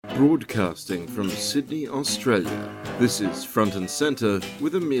Broadcasting from Sydney, Australia, this is Front and Centre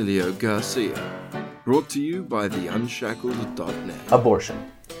with Emilio Garcia. Brought to you by theunshackled.net.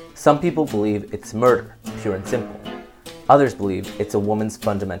 Abortion. Some people believe it's murder, pure and simple. Others believe it's a woman's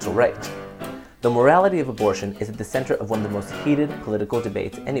fundamental right. The morality of abortion is at the center of one of the most heated political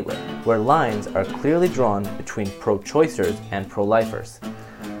debates anywhere, where lines are clearly drawn between pro-choicers and pro-lifers.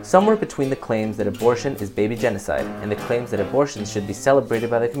 Somewhere between the claims that abortion is baby genocide and the claims that abortion should be celebrated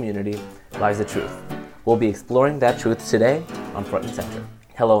by the community lies the truth. We'll be exploring that truth today on Front and Center.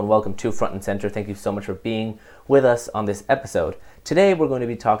 Hello and welcome to Front and Center. Thank you so much for being with us on this episode. Today we're going to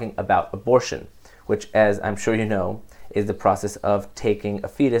be talking about abortion, which, as I'm sure you know, is the process of taking a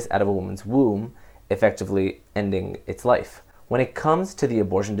fetus out of a woman's womb, effectively ending its life. When it comes to the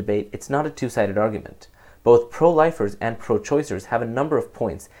abortion debate, it's not a two-sided argument. Both pro-lifers and pro-choicers have a number of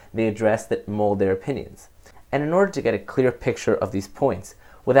points they address that mold their opinions. And in order to get a clear picture of these points,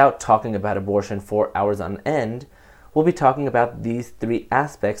 without talking about abortion for hours on end, we'll be talking about these three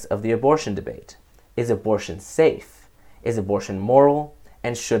aspects of the abortion debate. Is abortion safe? Is abortion moral?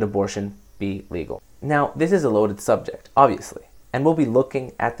 And should abortion be legal? Now, this is a loaded subject, obviously, and we'll be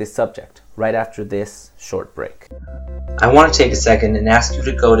looking at this subject right after this short break. I want to take a second and ask you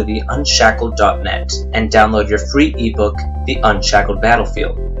to go to theunshackled.net and download your free ebook, The Unshackled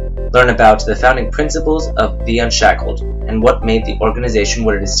Battlefield. Learn about the founding principles of The Unshackled and what made the organization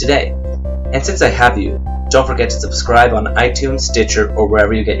what it is today. And since I have you, don't forget to subscribe on iTunes, Stitcher, or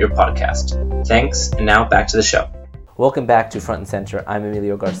wherever you get your podcast. Thanks, and now back to the show. Welcome back to Front and Center. I'm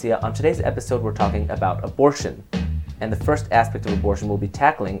Emilio Garcia. On today's episode, we're talking about abortion. And the first aspect of abortion we'll be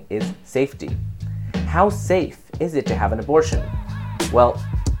tackling is safety. How safe is it to have an abortion? Well,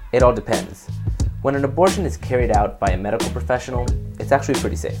 it all depends. When an abortion is carried out by a medical professional, it's actually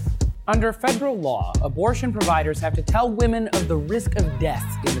pretty safe. Under federal law, abortion providers have to tell women of the risk of death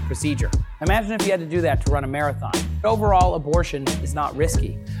in the procedure. Imagine if you had to do that to run a marathon. Overall, abortion is not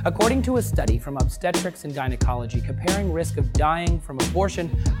risky. According to a study from Obstetrics and Gynecology comparing risk of dying from abortion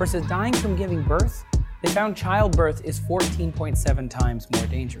versus dying from giving birth, they found childbirth is 14.7 times more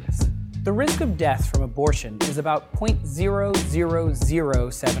dangerous. The risk of death from abortion is about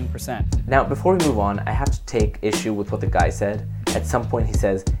 0.0007%. Now, before we move on, I have to take issue with what the guy said. At some point he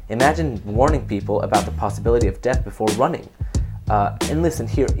says, imagine warning people about the possibility of death before running. And listen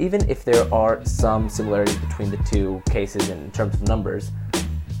here, even if there are some similarities between the two cases in terms of numbers,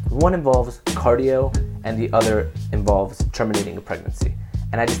 one involves cardio and the other involves terminating a pregnancy.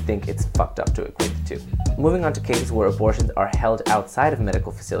 And I just think it's fucked up to equate the two. Moving on to cases where abortions are held outside of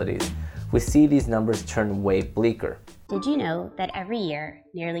medical facilities, we see these numbers turn way bleaker. Did you know that every year,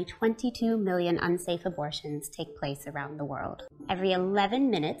 nearly 22 million unsafe abortions take place around the world? Every 11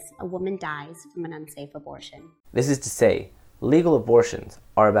 minutes, a woman dies from an unsafe abortion. This is to say, legal abortions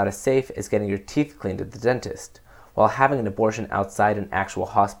are about as safe as getting your teeth cleaned at the dentist, while having an abortion outside an actual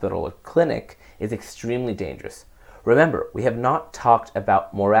hospital or clinic is extremely dangerous. Remember, we have not talked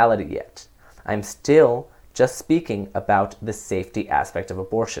about morality yet. I'm still just speaking about the safety aspect of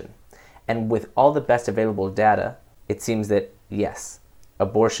abortion. And with all the best available data, it seems that, yes,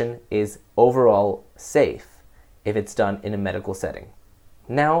 abortion is overall safe if it's done in a medical setting.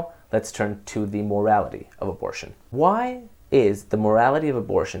 Now, let's turn to the morality of abortion. Why is the morality of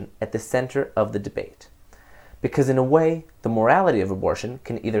abortion at the center of the debate? Because in a way, the morality of abortion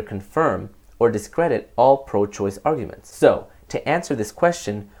can either confirm or discredit all pro-choice arguments. So, to answer this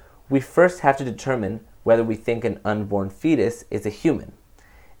question, we first have to determine whether we think an unborn fetus is a human,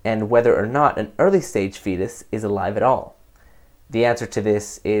 and whether or not an early-stage fetus is alive at all. The answer to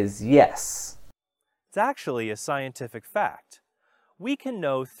this is yes. It's actually a scientific fact. We can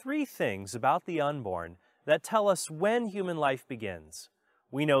know three things about the unborn that tell us when human life begins.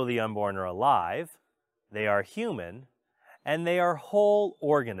 We know the unborn are alive, they are human, and they are whole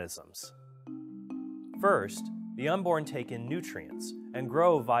organisms. First, the unborn take in nutrients and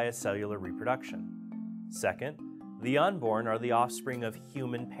grow via cellular reproduction. Second, the unborn are the offspring of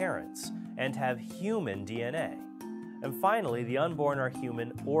human parents and have human DNA. And finally, the unborn are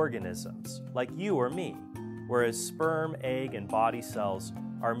human organisms, like you or me, whereas sperm, egg, and body cells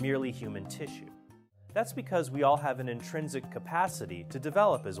are merely human tissue. That's because we all have an intrinsic capacity to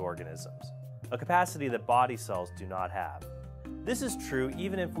develop as organisms, a capacity that body cells do not have. This is true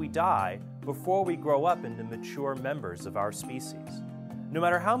even if we die before we grow up into mature members of our species. No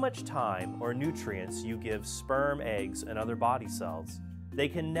matter how much time or nutrients you give sperm, eggs, and other body cells, they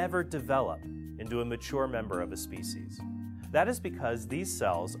can never develop into a mature member of a species. That is because these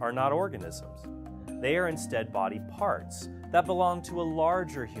cells are not organisms. They are instead body parts that belong to a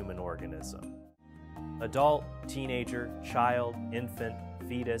larger human organism. Adult, teenager, child, infant,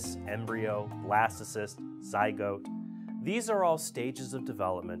 fetus, embryo, blastocyst, zygote. These are all stages of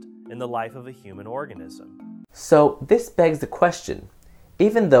development in the life of a human organism. So this begs the question,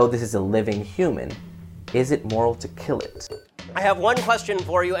 even though this is a living human, is it moral to kill it? I have one question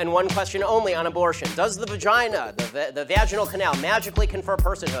for you and one question only on abortion. Does the vagina, the vaginal canal, magically confer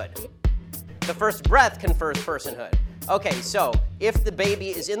personhood? The first breath confers personhood. Okay, so if the baby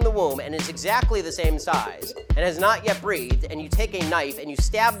is in the womb and is exactly the same size and has not yet breathed, and you take a knife and you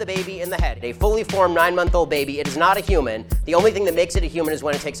stab the baby in the head, a fully formed 9-month-old baby, it is not a human. The only thing that makes it a human is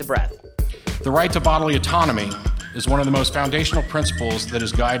when it takes a breath. The right to bodily autonomy is one of the most foundational principles that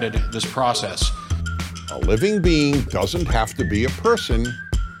has guided this process. A living being doesn't have to be a person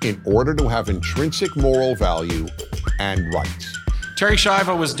in order to have intrinsic moral value and rights. Terri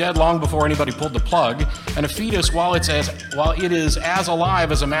Schiavo was dead long before anybody pulled the plug, and a fetus, while it is as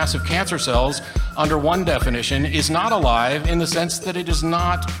alive as a mass of cancer cells, under one definition, is not alive in the sense that it is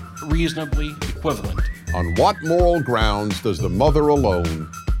not reasonably equivalent. On what moral grounds does the mother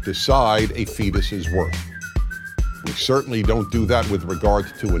alone decide a fetus's worth? We certainly don't do that with regard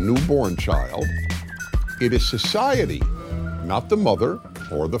to a newborn child. It is society, not the mother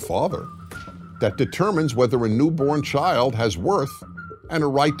or the father, that determines whether a newborn child has worth and a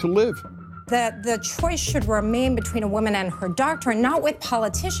right to live. The choice should remain between a woman and her doctor, and not with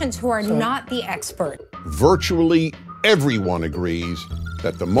politicians who are not the expert. Virtually everyone agrees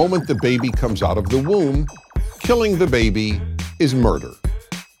that the moment the baby comes out of the womb, killing the baby is murder.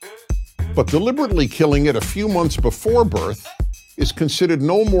 But deliberately killing it a few months before birth is considered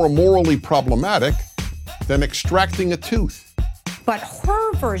no more morally problematic than extracting a tooth. But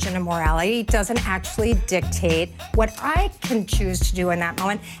her version of morality doesn't actually dictate what I can choose to do in that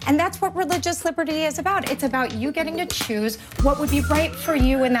moment. And that's what religious liberty is about. It's about you getting to choose what would be right for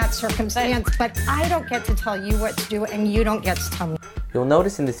you in that circumstance. But I don't get to tell you what to do, and you don't get to tell me. You'll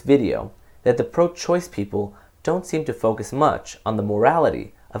notice in this video that the pro-choice people don't seem to focus much on the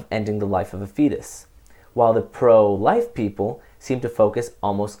morality of ending the life of a fetus, while the pro-life people seem to focus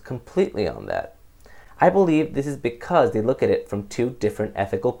almost completely on that. I believe this is because they look at it from two different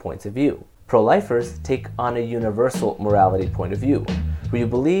ethical points of view. Pro-lifers take on a universal morality point of view, where you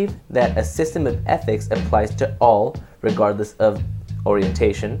believe that a system of ethics applies to all, regardless of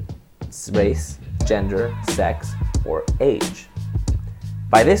orientation, race, gender, sex, or age.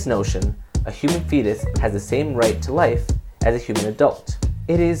 By this notion, a human fetus has the same right to life as a human adult.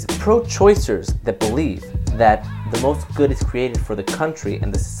 It is pro-choicers that believe that the most good is created for the country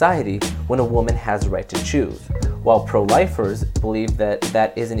and the society when a woman has the right to choose, while pro-lifers believe that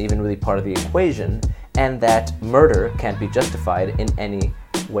that isn't even really part of the equation and that murder can't be justified in any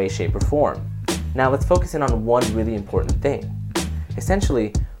way, shape, or form. Now let's focus in on one really important thing.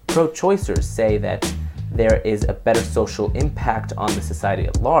 Essentially, pro-choicers say that there is a better social impact on the society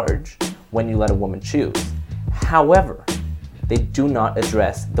at large when you let a woman choose. However, they do not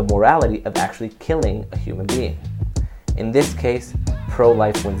address the morality of actually killing a human being. In this case,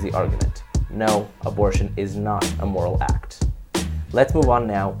 pro-life wins the argument. No, abortion is not a moral act. Let's move on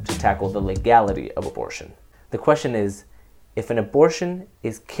now to tackle the legality of abortion. The question is, if an abortion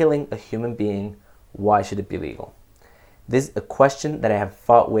is killing a human being, why should it be legal? This is a question that I have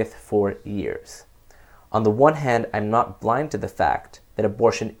fought with for years. On the one hand, I'm not blind to the fact that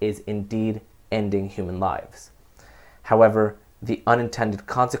abortion is indeed ending human lives. However, the unintended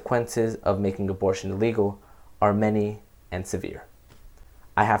consequences of making abortion illegal are many and severe.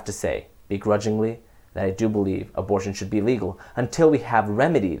 I have to say, begrudgingly, that I do believe abortion should be legal until we have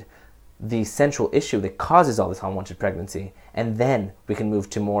remedied the central issue that causes all this unwanted pregnancy, and then we can move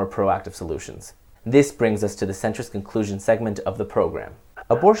to more proactive solutions. This brings us to the centrist conclusion segment of the program.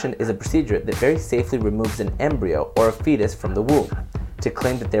 Abortion is a procedure that very safely removes an embryo or a fetus from the womb. To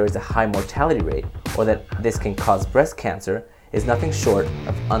claim that there is a high mortality rate or that this can cause breast cancer is nothing short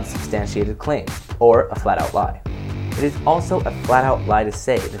of unsubstantiated claims or a flat-out lie. It is also a flat-out lie to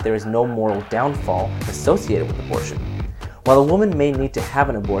say that there is no moral downfall associated with abortion. While a woman may need to have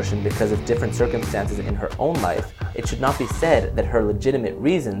an abortion because of different circumstances in her own life, it should not be said that her legitimate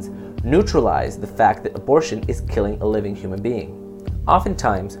reasons neutralize the fact that abortion is killing a living human being.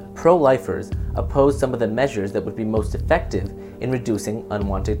 Oftentimes, pro-lifers oppose some of the measures that would be most effective in reducing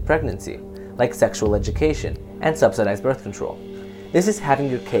unwanted pregnancy, like sexual education and subsidized birth control. This is having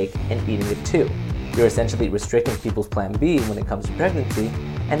your cake and eating it too. You're essentially restricting people's plan B when it comes to pregnancy,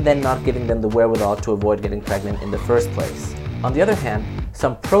 and then not giving them the wherewithal to avoid getting pregnant in the first place. On the other hand,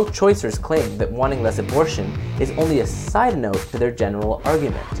 some pro-choicers claim that wanting less abortion is only a side note to their general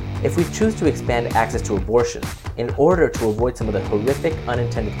argument. If we choose to expand access to abortion in order to avoid some of the horrific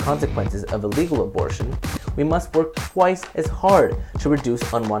unintended consequences of illegal abortion, we must work twice as hard to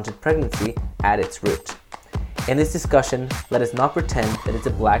reduce unwanted pregnancy at its root. In this discussion, let us not pretend that it's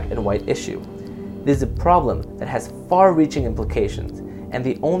a black and white issue. This is a problem that has far-reaching implications, and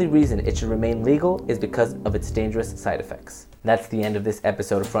the only reason it should remain legal is because of its dangerous side effects. That's the end of this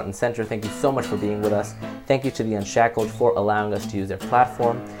episode of Front and Center. Thank you so much for being with us. Thank you to The Unshackled for allowing us to use their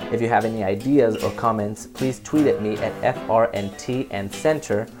platform. If you have any ideas or comments, please tweet at me at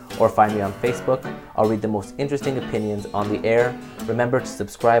FRNTandCenter or find me on Facebook. I'll read the most interesting opinions on the air. Remember to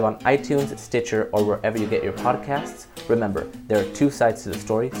subscribe on iTunes, Stitcher, or wherever you get your podcasts. Remember, there are two sides to the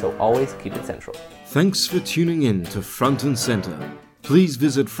story, so always keep it central. Thanks for tuning in to Front and Center. Please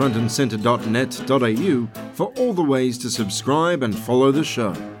visit frontandcenter.net.au for all the ways to subscribe and follow the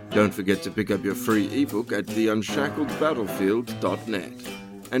show. Don't forget to pick up your free ebook at theunshackledbattlefield.net.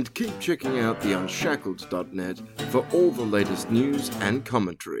 And keep checking out theunshackles.net for all the latest news and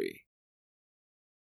commentary.